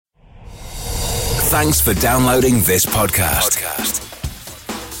Thanks for downloading this podcast.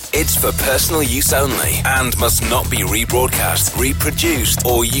 It's for personal use only and must not be rebroadcast, reproduced,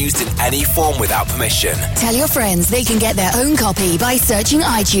 or used in any form without permission. Tell your friends they can get their own copy by searching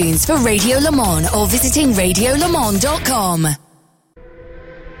iTunes for Radio Le Mans or visiting radiolemans.com.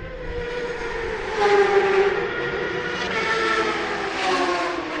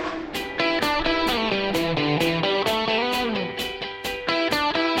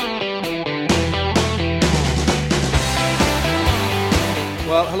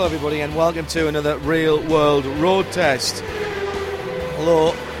 Well, hello everybody and welcome to another Real World Road Test.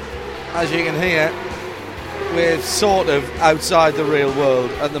 Although, as you can hear, we're sort of outside the real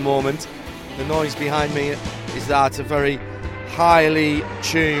world at the moment. The noise behind me is that of very highly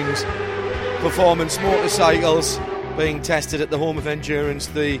tuned performance motorcycles being tested at the home of endurance,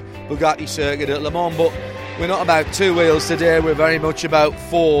 the Bugatti circuit at Le Mans. But we're not about two wheels today, we're very much about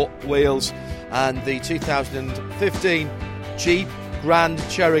four wheels. And the 2015 Jeep Grand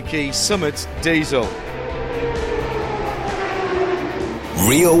Cherokee Summit Diesel.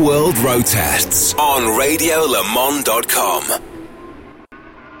 Real World Road Tests on radiolemans.com.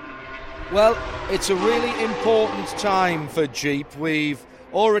 Well, it's a really important time for Jeep. We've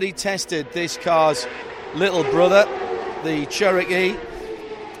already tested this car's little brother, the Cherokee,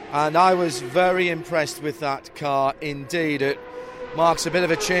 and I was very impressed with that car indeed. It marks a bit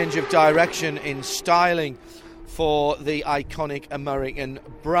of a change of direction in styling for the iconic American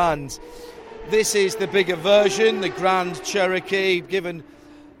brand. This is the bigger version, the Grand Cherokee, given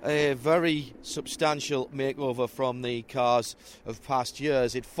a very substantial makeover from the cars of past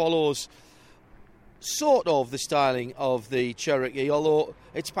years. It follows sort of the styling of the Cherokee, although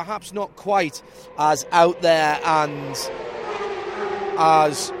it's perhaps not quite as out there and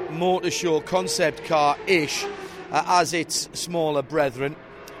as motor show concept car-ish as its smaller brethren.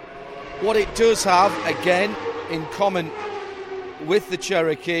 What it does have, again, in common with the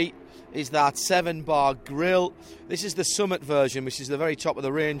Cherokee is that 7-bar grille. This is the Summit version, which is the very top of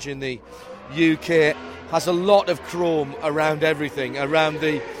the range in the UK. Has a lot of chrome around everything, around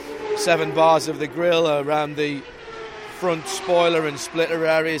the 7 bars of the grille, around the front spoiler and splitter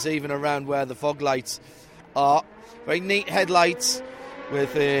areas, even around where the fog lights are. Very neat headlights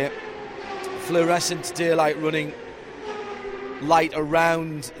with a fluorescent daylight running light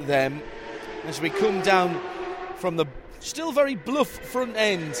around them. As we come down from the still very bluff front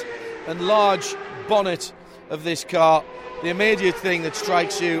end and large bonnet of this car, the immediate thing that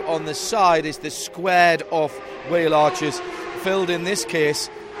strikes you on the side is the squared off wheel arches, filled in this case,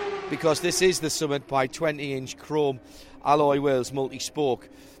 because this is the Summit, by 20-inch chrome alloy wheels, multi-spoke.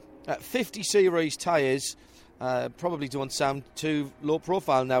 50 series tyres probably don't sound too low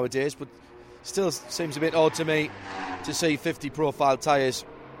profile nowadays, but still seems a bit odd to me to see 50 profile tyres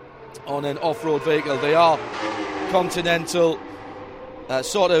on an off-road vehicle. They are Continental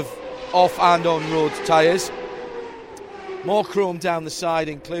sort of off and on-road tyres. More chrome down the side,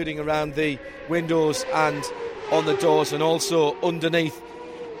 including around the windows and on the doors, and also underneath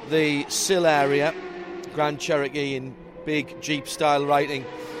the sill area. Grand Cherokee in big Jeep-style writing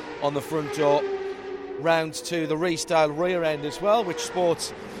on the front door. Round to the restyled rear end as well, which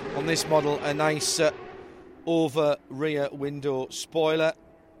sports on this model a nice over rear window spoiler.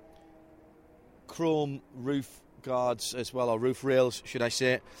 Chrome roof guards as well, or roof rails should I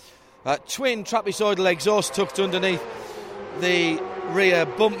say. Twin trapezoidal exhaust tucked underneath the rear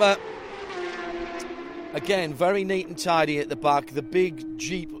bumper. Again, very neat and tidy at the back. The big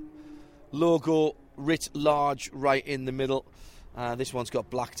Jeep logo writ large right in the middle. This one's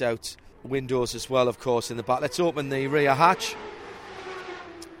got blacked out windows as well, of course, in the back. Let's open the rear hatch.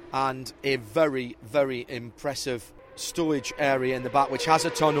 And a very, very impressive stowage area in the back, which has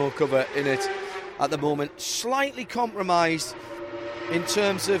a tonneau cover in it at the moment. Slightly compromised in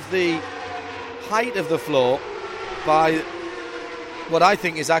terms of the height of the floor by what I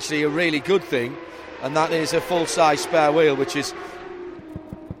think is actually a really good thing, and that is a full-size spare wheel, which is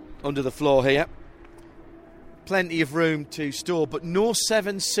under the floor here. Plenty of room to store, but no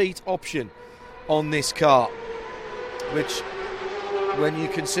 7-seat option on this car, which, when you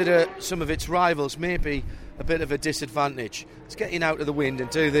consider some of its rivals, may be a bit of a disadvantage. Let's get in out of the wind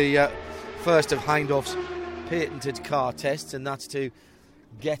and do the first of Hindhoff's patented car tests, and that's to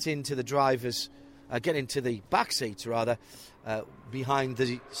get into the back seats rather, behind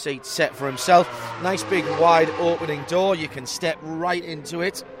the seat set for himself. Nice big wide opening door, you can step right into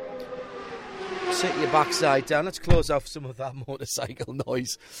it. Sit your backside down. Let's close off some of that motorcycle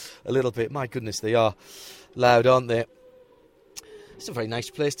noise a little bit. My goodness, they are loud, aren't they? It's a very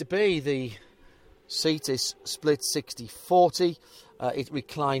nice place to be. The seat is split 60-40. It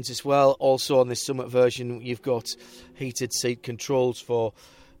reclines as well. Also on this Summit version, you've got heated seat controls for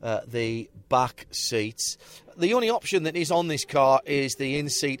the back seats. The only option that is on this car is the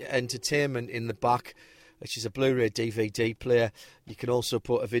in-seat entertainment in the back, which is a Blu-ray DVD player. You can also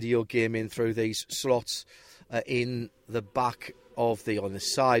put a video game in through these slots in the back of on the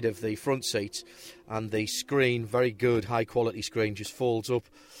side of the front seat, and the screen, very good high quality screen, just folds up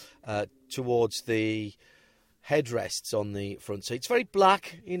towards the headrests on the front seat. It's very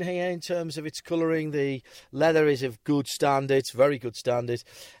black in here in terms of its colouring. The leather is of good standard, very good standard.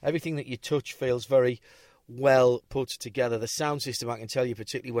 Everything that you touch feels very well put together. The sound system, I can tell you,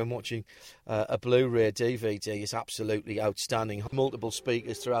 particularly when watching a Blu-ray DVD, is absolutely outstanding. Multiple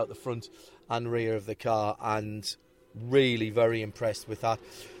speakers throughout the front and rear of the car, and really very impressed with that.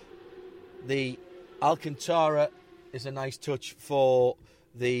 The Alcantara is a nice touch for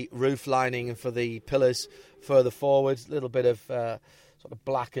the roof lining and for the pillars further forward. A little bit of sort of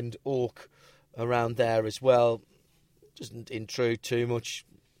blackened oak around there as well. Doesn't intrude too much.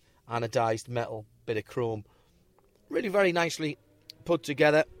 Anodised metal, bit of chrome. Really very nicely put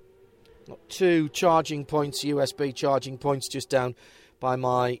together. Got 2 charging points, USB charging points, just down by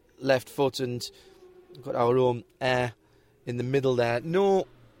my left foot, and got our own air in the middle there. No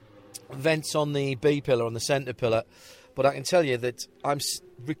vents on the B pillar, on the centre pillar, but I can tell you that I'm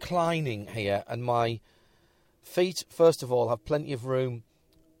reclining here, and my feet, first of all, have plenty of room,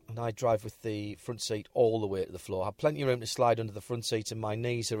 and I drive with the front seat all the way to the floor. I have plenty of room to slide under the front seat, and my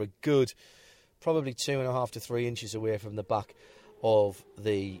knees are a good, probably 2.5 to 3 inches away from the back of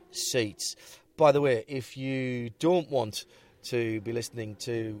the seats. By the way, if you don't want to be listening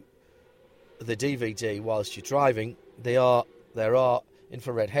to the DVD whilst you're driving, there are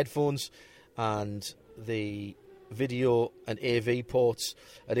infrared headphones, and the video and AV ports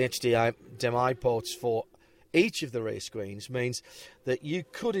and HDMI ports for each of the rear screens means that you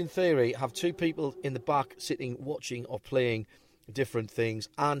could, in theory, have 2 people in the back sitting watching or playing different things,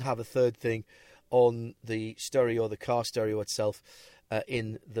 and have a third thing on the stereo, the car stereo itself,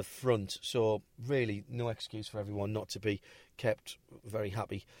 in the front. So really no excuse for everyone not to be kept very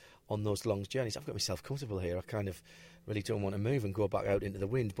happy on those long journeys. I've got myself comfortable here. I kind of really don't want to move and go back out into the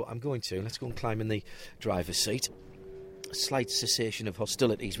wind, but I'm going to. Let's go and climb in the driver's seat. A slight cessation of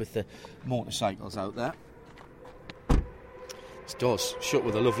hostilities with the motorcycles out there. This door's shut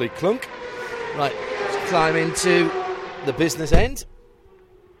with a lovely clunk. Right, let's climb into the business end.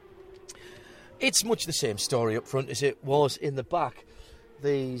 It's much the same story up front as it was in the back.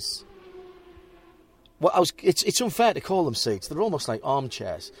 It's unfair to call them seats. They're almost like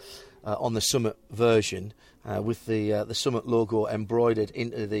armchairs on the Summit version, with the Summit logo embroidered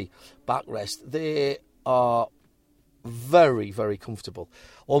into the backrest. They are very, very comfortable,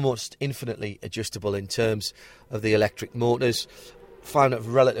 almost infinitely adjustable in terms of the electric motors. Found it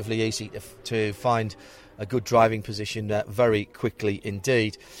relatively easy to find a good driving position very quickly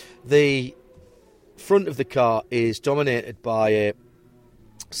indeed. The front of the car is dominated by a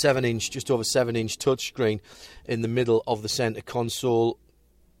 7-inch, just over 7-inch touchscreen in the middle of the centre console,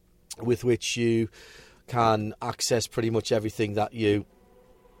 with which you can access pretty much everything that you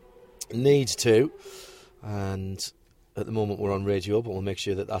need to. And at the moment we're on radio, but we'll make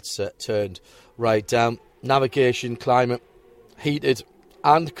sure that that's turned right down. Navigation, climate, heated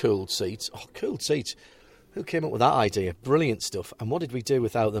and cooled seats. Oh, cooled seats. Who came up with that idea? Brilliant stuff. And what did we do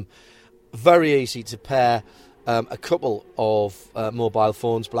without them? Very easy to pair a couple of mobile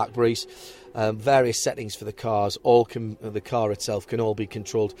phones, BlackBerries, various settings for the cars. The car itself can all be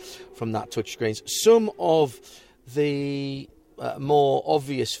controlled from that touchscreens. Some of the more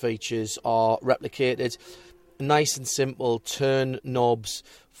obvious features are replicated. Nice and simple turn knobs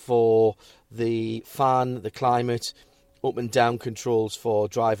for the fan, the climate, up and down controls for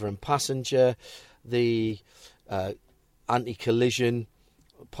driver and passenger, the anti-collision,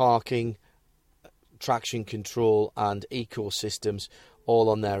 parking, traction control and eco systems, all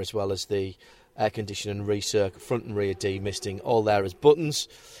on there, as well as the air conditioning, recirc, front and rear demisting, all there as buttons.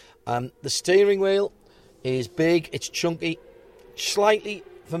 The steering wheel is big, it's chunky, slightly,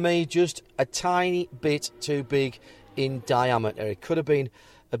 for me, just a tiny bit too big in diameter. It could have been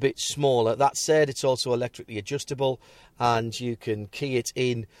a bit smaller. That said, it's also electrically adjustable, and you can key it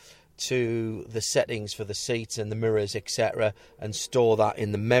in to the settings for the seats and the mirrors, etc., and store that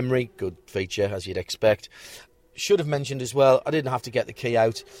in the memory. Good feature, as you'd expect. Should have mentioned as well, I didn't have to get the key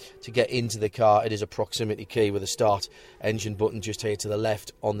out to get into the car. It is a proximity key with a start engine button just here to the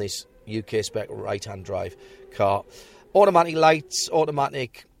left on this UK spec right-hand drive car. Automatic lights,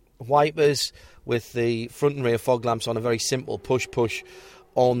 automatic wipers with the front and rear fog lamps on, a very simple push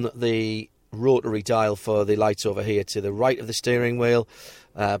on the rotary dial for the lights over here to the right of the steering wheel,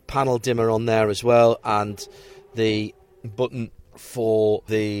 panel dimmer on there as well, and the button for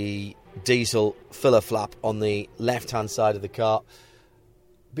the diesel filler flap on the left-hand side of the car.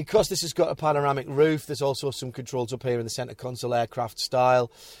 Because this has got a panoramic roof, there's also some controls up here in the centre console, aircraft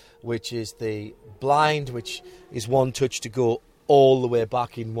style, which is the blind, which is one touch to go all the way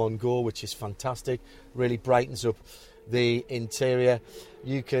back in one go, which is fantastic. Really brightens up the interior.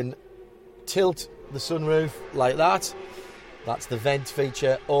 You can tilt the sunroof like that. That's the vent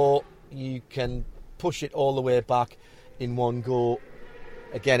feature. Or you can push it all the way back in one go.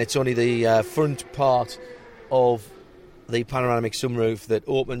 Again, it's only the front part of the panoramic sunroof that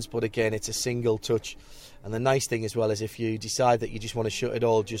opens, but again, it's a single touch. And the nice thing as well is if you decide that you just want to shut it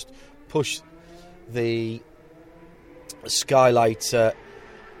all, just push the skylight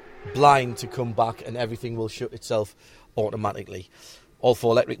blind to come back and everything will shut itself automatically. All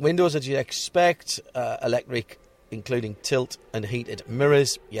 4 electric windows, as you'd expect, electric, including tilt and heated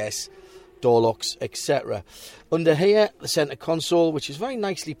mirrors, yes, door locks, etc. Under here, the centre console, which is very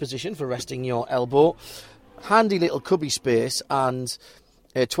nicely positioned for resting your elbow. Handy little cubby space and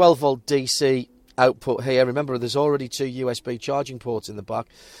a 12-volt DC output here. Remember, there's already 2 USB charging ports in the back.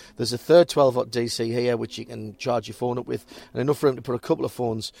 There's a third 12-volt DC here, which you can charge your phone up with, and enough room to put a couple of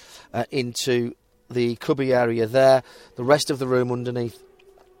phones into the cubby area there. The rest of the room underneath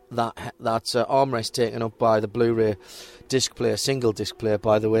that armrest taken up by the Blu-ray disc player, single disc player,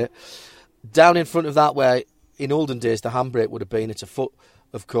 by the way. Down in front of that, where in olden days the handbrake would have been, it's a foot,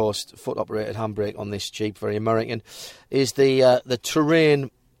 of course, foot-operated handbrake on this Jeep, very American, is the terrain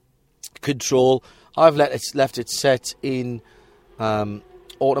control. I've left it set in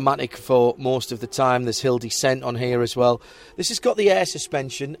automatic for most of the time. There's hill descent on here as well. This has got the air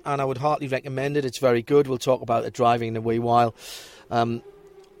suspension, and I would heartily recommend it. It's very good. We'll talk about the driving in a wee while.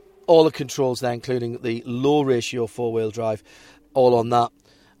 All the controls there, including the low ratio 4-wheel drive, all on that.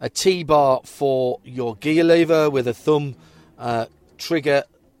 A T-bar for your gear lever with a thumb trigger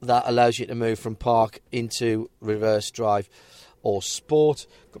that allows you to move from park into reverse drive or sport.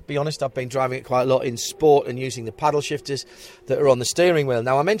 To be honest, I've been driving it quite a lot in sport and using the paddle shifters that are on the steering wheel.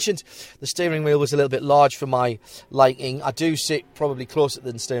 Now, I mentioned the steering wheel was a little bit large for my liking. I do sit probably closer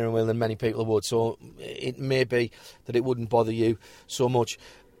to the steering wheel than many people would, so it may be that it wouldn't bother you so much.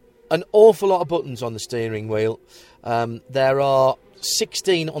 An awful lot of buttons on the steering wheel. There are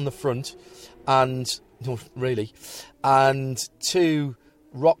 16 on the front, and no, really, and 2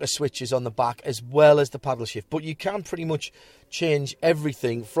 rocker switches on the back, as well as the paddle shift. But you can pretty much change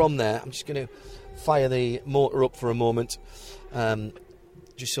everything from there. I'm just going to fire the motor up for a moment,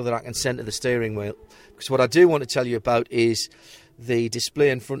 just so that I can centre the steering wheel. Because what I do want to tell you about is the display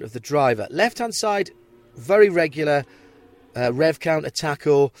in front of the driver. Left-hand side, very regular rev counter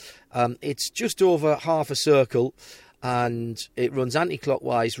tacho. It's just over half a circle, and it runs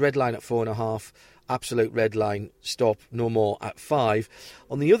anti-clockwise, red line at 4.5, absolute red line, stop, no more at 5.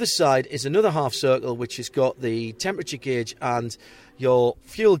 On the other side is another half circle, which has got the temperature gauge and your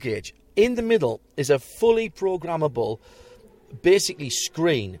fuel gauge. In the middle is a fully programmable, basically,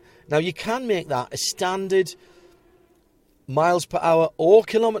 screen. Now, you can make that a standard miles per hour or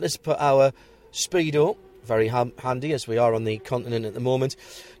kilometres per hour speedo. Very handy, as we are on the continent at the moment.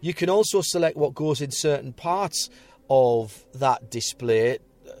 You can also select what goes in certain parts of that display.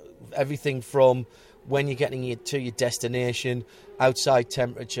 Everything from when you're getting to your destination, outside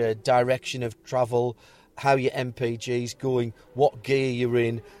temperature, direction of travel, how your MPG's going, what gear you're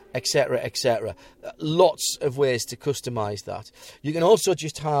in, etc, etc. Lots of ways to customise that. You can also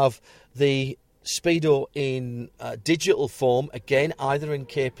just have the speedo in digital form, again, either in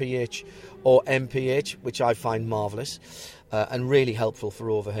kph or mph, which I find marvellous and really helpful for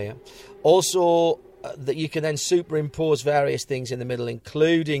over here. Also, that you can then superimpose various things in the middle,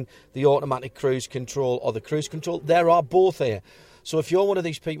 including the automatic cruise control or the cruise control. There are both here. So if you're one of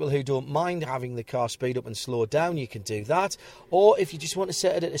these people who don't mind having the car speed up and slow down, you can do that. Or if you just want to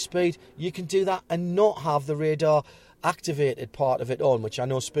set it at a speed, you can do that and not have the radar activated part of it on, which I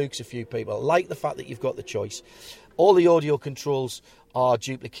know spooks a few people. I like the fact that you've got the choice. All the audio controls are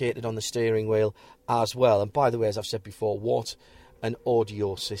duplicated on the steering wheel as well. And by the way, as I've said before, what an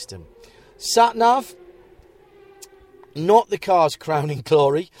audio system. Sat-nav, not the car's crowning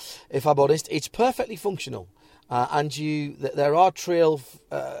glory, if I'm honest. It's perfectly functional. And there are trail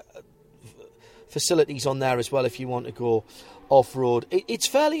facilities on there as well if you want to go off-road. It's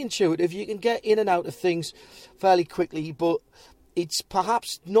fairly intuitive. You can get in and out of things fairly quickly, but it's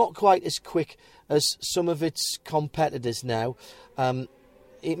perhaps not quite as quick as some of its competitors now.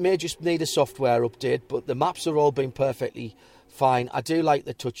 It may just need a software update, but the maps are all being perfectly fine. I do like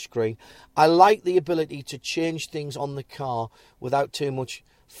the touchscreen. I like the ability to change things on the car without too much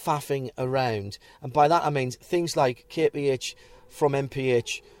faffing around. And by that I mean things like kph from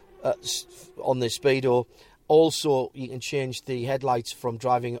mph on the speedo. Also, you can change the headlights from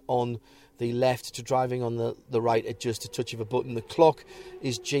driving on the left to driving on the right at just a touch of a button. The clock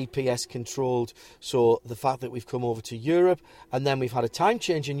is GPS controlled, so the fact that we've come over to Europe and then we've had a time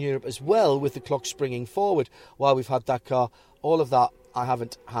change in Europe as well with the clock springing forward while we've had that car, all of that I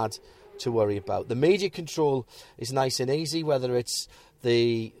haven't had to worry about. The media control is nice and easy, whether it's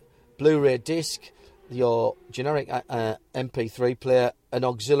the Blu-ray disc, your generic MP3 player, an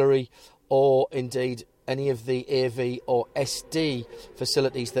auxiliary, or indeed any of the AV or SD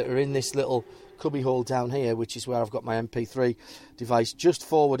facilities that are in this little cubby hole down here, which is where I've got my MP3 device just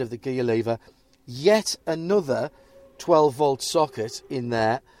forward of the gear lever. Yet another 12-volt socket in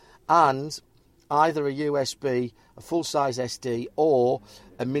there, and either a USB, a full-size SD, or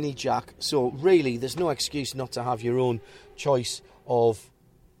a mini jack. So really, there's no excuse not to have your own choice of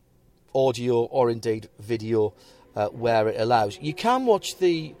audio or indeed video where it allows. You can watch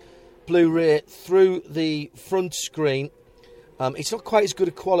the Blu-ray through the front screen. It's not quite as good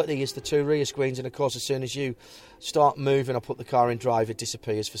a quality as the two rear screens, and of course as soon as you start moving or put the car in drive, it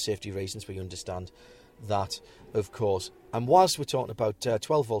disappears for safety reasons. We understand that, of course. And whilst we're talking about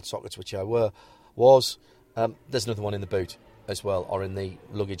 12-volt sockets, which I there's another one in the boot as well, or in the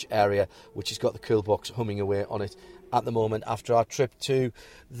luggage area, which has got the cool box humming away on it at the moment after our trip to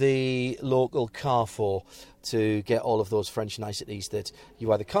the local Carrefour to get all of those French niceties that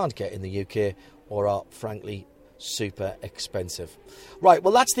you either can't get in the UK or are frankly super expensive. Right,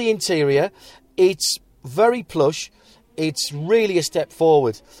 well, that's the interior. It's very plush. It's really a step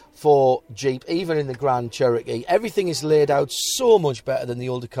forward for Jeep, even in the Grand Cherokee. Everything is laid out so much better than the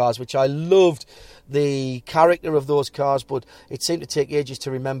older cars, which I loved the character of those cars, but it seemed to take ages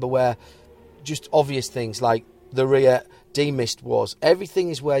to remember where just obvious things like the rear demist was. Everything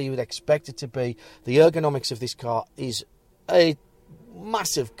is where you would expect it to be. The ergonomics of this car is a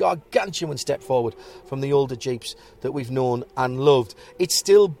massive, gargantuan step forward from the older Jeeps that we've known and loved. It's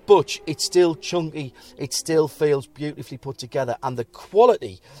still butch, it's still chunky, it still feels beautifully put together, and the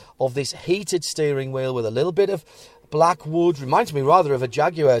quality of this heated steering wheel with a little bit of black wood reminds me rather of a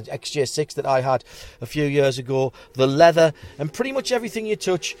Jaguar XJ6 that I had a few years ago. The leather and pretty much everything you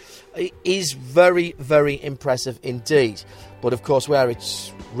touch is very, very impressive indeed. But of course, where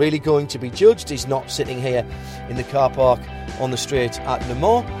it's really going to be judged is not sitting here in the car park on the straight at Le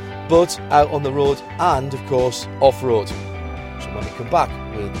Mans, but out on the road and of course off-road. So when we come back,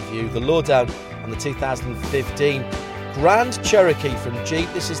 we'll give you the lowdown on the 2015 Grand Cherokee from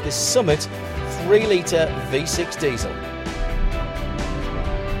Jeep. This is the Summit 3-litre V6 diesel.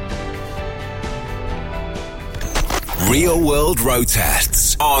 Real World Road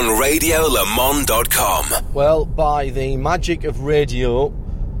Tests on RadioLeMans.com. Well, by the magic of radio,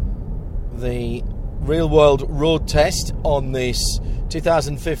 the Real World Road Test on this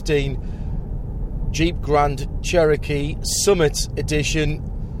 2015 Jeep Grand Cherokee Summit Edition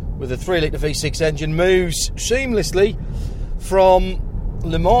with a 3-litre V6 engine moves seamlessly from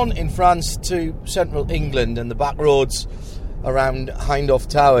Le Mans in France to central England and the back roads around Hindhoff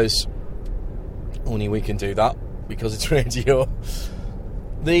Towers. Only we can do that because it's radio.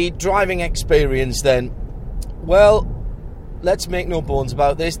 The driving experience then, well, let's make no bones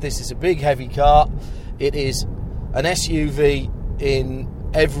about this. This is a big heavy car. It is an SUV in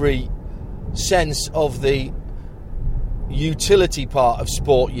every sense of the utility part of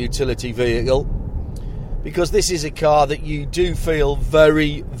sport utility vehicle, because this is a car that you do feel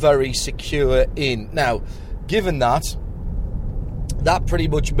very, very secure in. Now, given that pretty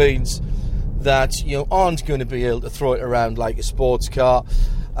much means that you aren't going to be able to throw it around like a sports car.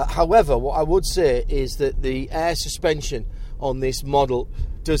 However, what I would say is that the air suspension on this model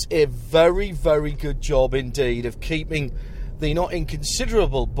does a very, very good job indeed of keeping the not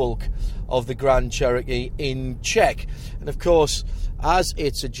inconsiderable bulk of the Grand Cherokee in check. And of course, as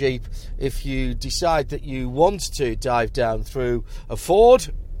it's a Jeep, if you decide that you want to dive down through a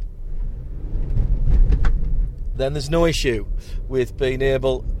Ford, then there's no issue with being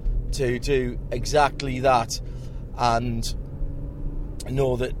able to do exactly that and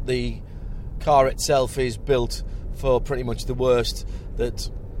know that the car itself is built for pretty much the worst that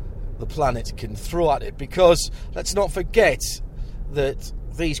the planet can throw at it. Because let's not forget that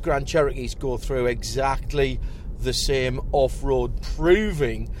these Grand Cherokees go through exactly the same off-road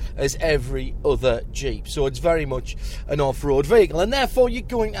proving as every other Jeep. So it's very much an off-road vehicle, and therefore you're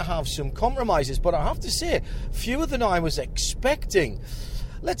going to have some compromises. But I have to say, fewer than I was expecting.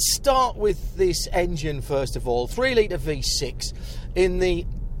 let's start with this engine first of all. 3 litre V6 in the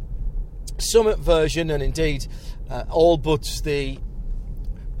Summit version, and indeed all but the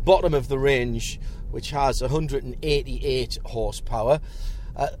bottom of the range, which has 188 horsepower,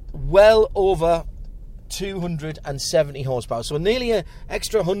 well over 270 horsepower, so nearly an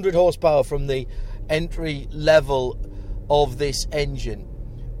extra 100 horsepower from the entry level of this engine,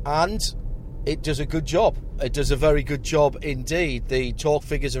 and it does a good job. It does a very good job indeed. The torque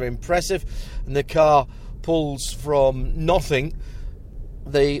figures are impressive, and the car pulls from nothing.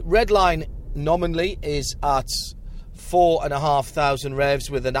 The red line nominally is at 4,500 revs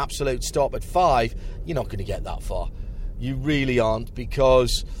with an absolute stop at 5. You're not going to get that far. You really aren't,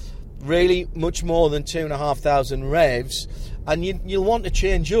 because really much more than 2,500 revs, and you'll want to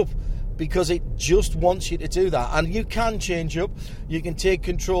change up, because it just wants you to do that. And you can change up. You can take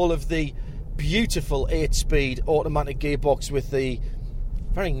control of the beautiful 8-speed automatic gearbox with the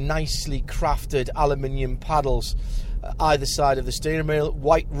very nicely crafted aluminium paddles either side of the steering wheel,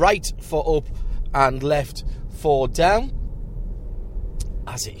 right for up and left for down,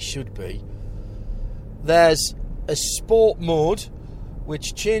 as it should be. There's a sport mode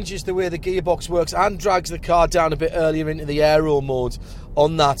which changes the way the gearbox works and drags the car down a bit earlier into the aero mode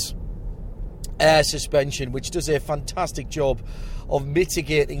on that air suspension, which does a fantastic job of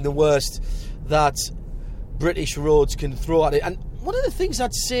mitigating the worst that British roads can throw at it. And one of the things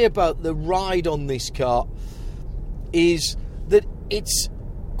I'd say about the ride on this car is that it's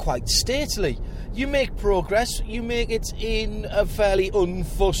quite stately. You make progress, you make it in a fairly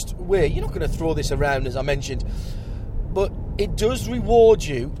unfussed way. You're not going to throw this around, as I mentioned, but it does reward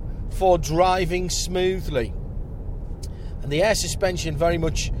you for driving smoothly. And the air suspension very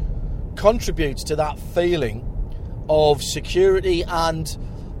much contributes to that feeling of security and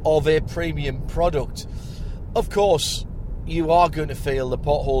of a premium product. Of course, you are going to feel the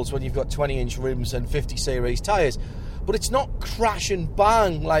potholes when you've got 20-inch rims and 50 series tyres, but it's not crash and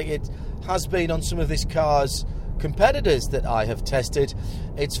bang like it has been on some of this car's competitors that I have tested.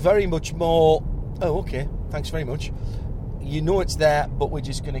 It's very much more, oh, okay, thanks very much. You know it's there, but we're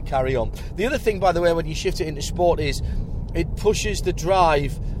just going to carry on. The other thing, by the way, when you shift it into sport is it pushes the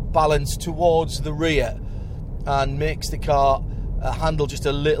drive balance towards the rear and makes the car handle just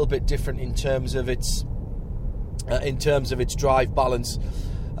a little bit different in terms of its drive balance,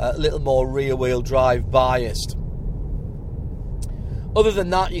 a little more rear wheel drive biased. Other than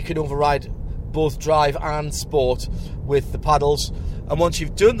that, you can override both drive and sport with the paddles, and once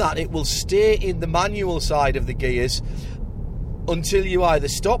you've done that, it will stay in the manual side of the gears until you either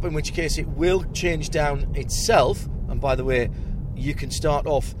stop, in which case it will change down itself. And by the way, you can start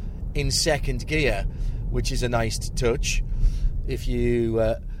off in second gear, which is a nice touch if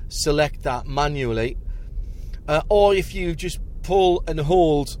you select that manually, or if you just pull and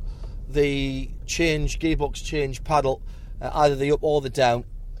hold the gearbox change paddle, either the up or the down,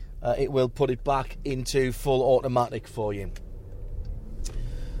 it will put it back into full automatic for you.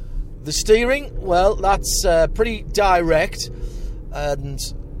 The steering, well, that's pretty direct and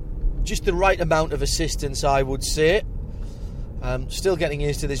just the right amount of assistance, I would say. Still getting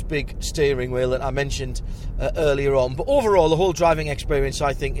used to this big steering wheel that I mentioned earlier on, but overall the whole driving experience,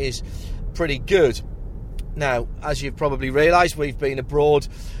 I think, is pretty good. Now, as you've probably realised, we've been abroad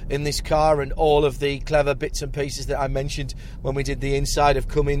in this car, and all of the clever bits and pieces that I mentioned when we did the inside have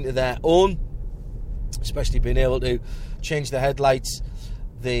come into their own, especially being able to change the headlights,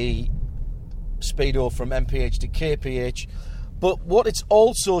 the speedo from MPH to KPH. But what it's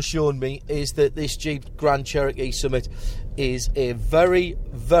also shown me is that this Jeep Grand Cherokee Summit is a very,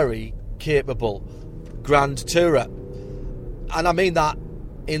 very capable Grand Tourer. And I mean that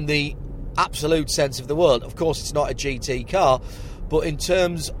in the absolute sense of the word. Of course, it's not a GT car, but in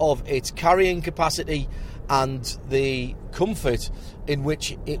terms of its carrying capacity and the comfort in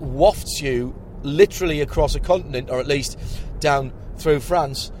which it wafts you literally across a continent, or at least down through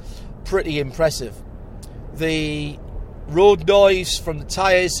France, pretty impressive. The road noise from the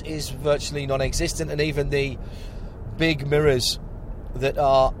tyres is virtually non-existent, and even the big mirrors that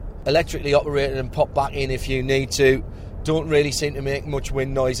are electrically operated and pop back in if you need to don't really seem to make much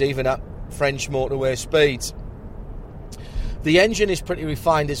wind noise, even at French motorway speeds. The engine is pretty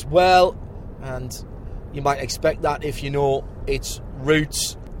refined as well, and you might expect that if you know its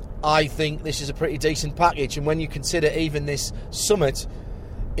roots. I think this is a pretty decent package, and when you consider even this Summit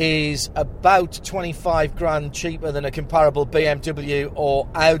is about 25 grand cheaper than a comparable BMW or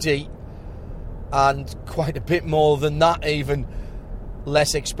Audi, and quite a bit more than that, even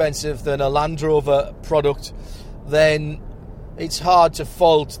less expensive than a Land Rover product, then it's hard to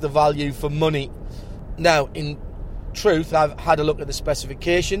fault the value for money. Now, in truth, I've had a look at the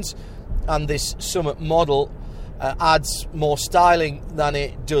specifications, and this Summit model adds more styling than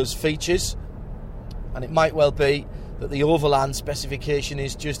it does features, and it might well be that the Overland specification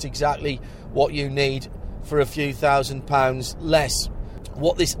is just exactly what you need for a few £1,000s less.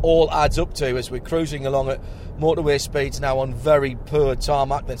 What this all adds up to as we're cruising along at motorway speeds now on very poor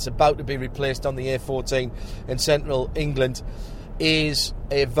tarmac that's about to be replaced on the A14 in central England is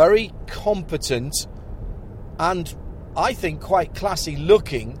a very competent and I think quite classy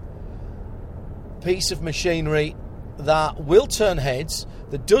looking piece of machinery that will turn heads,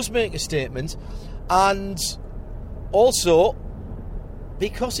 that does make a statement, and also,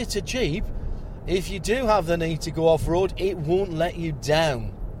 because it's a Jeep, if you do have the need to go off-road, it won't let you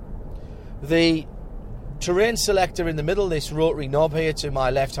down. The terrain selector in the middle, this rotary knob here to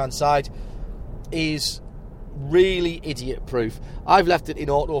my left-hand side, is really idiot-proof. I've left it in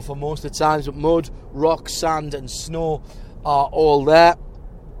auto for most of the times, but mud, rock, sand and snow are all there.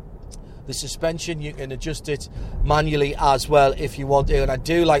 The suspension, you can adjust it manually as well if you want to, and I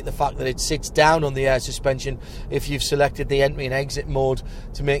do like the fact that it sits down on the air suspension if you've selected the entry and exit mode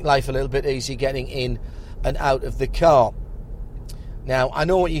to make life a little bit easier getting in and out of the car. Now, I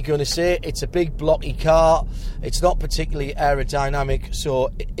know what you're going to say, it's a big blocky car, it's not particularly aerodynamic,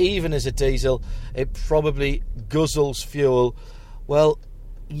 so even as a diesel, it probably guzzles fuel. Well,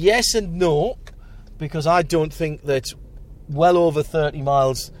 yes and no, because I don't think that well over 30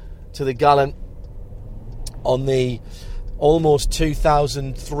 miles to the gallon on the almost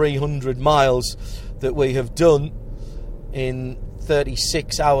 2,300 miles that we have done in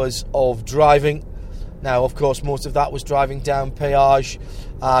 36 hours of driving. Now, of course, most of that was driving down peage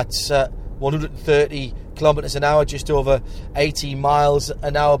at 130 kilometres an hour, just over 80 miles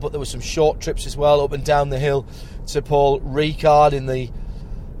an hour, but there were some short trips as well up and down the hill to Paul Ricard in the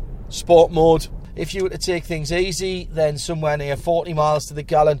sport mode. If you were to take things easy, then somewhere near 40 miles to the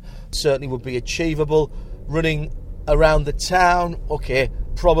gallon certainly would be achievable. Running around the town, okay,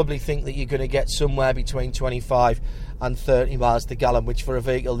 probably think that you're going to get somewhere between 25 and 30 miles to the gallon, which for a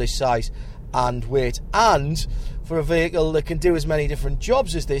vehicle this size and weight, and for a vehicle that can do as many different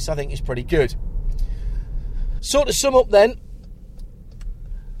jobs as this, I think is pretty good. So to sum up then,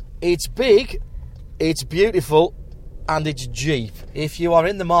 it's big, it's beautiful, and it's Jeep. If you are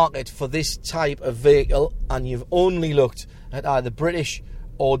in the market for this type of vehicle and you've only looked at either British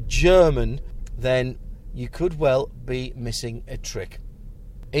or German, then you could well be missing a trick.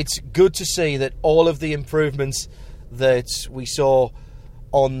 It's good to see that all of the improvements that we saw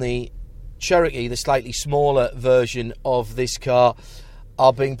on the Cherokee, the slightly smaller version of this car,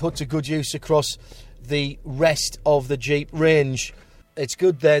 are being put to good use across the rest of the Jeep range. It's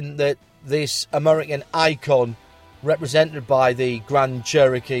good then that this American icon, represented by the Grand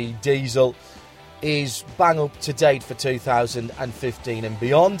Cherokee diesel, is bang up to date for 2015 and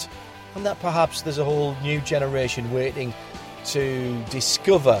beyond, and that perhaps there's a whole new generation waiting to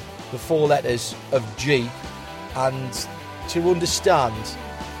discover the four letters of Jeep and to understand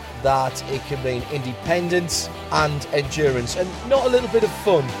that it can mean independence and endurance, and not a little bit of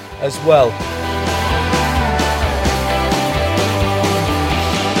fun as well.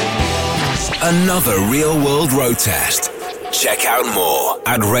 Another real-world road test. Check out more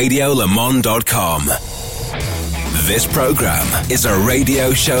at radiolemans.com. This program is a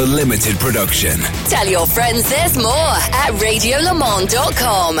Radio Show Limited production. Tell your friends there's more at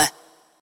radiolemans.com.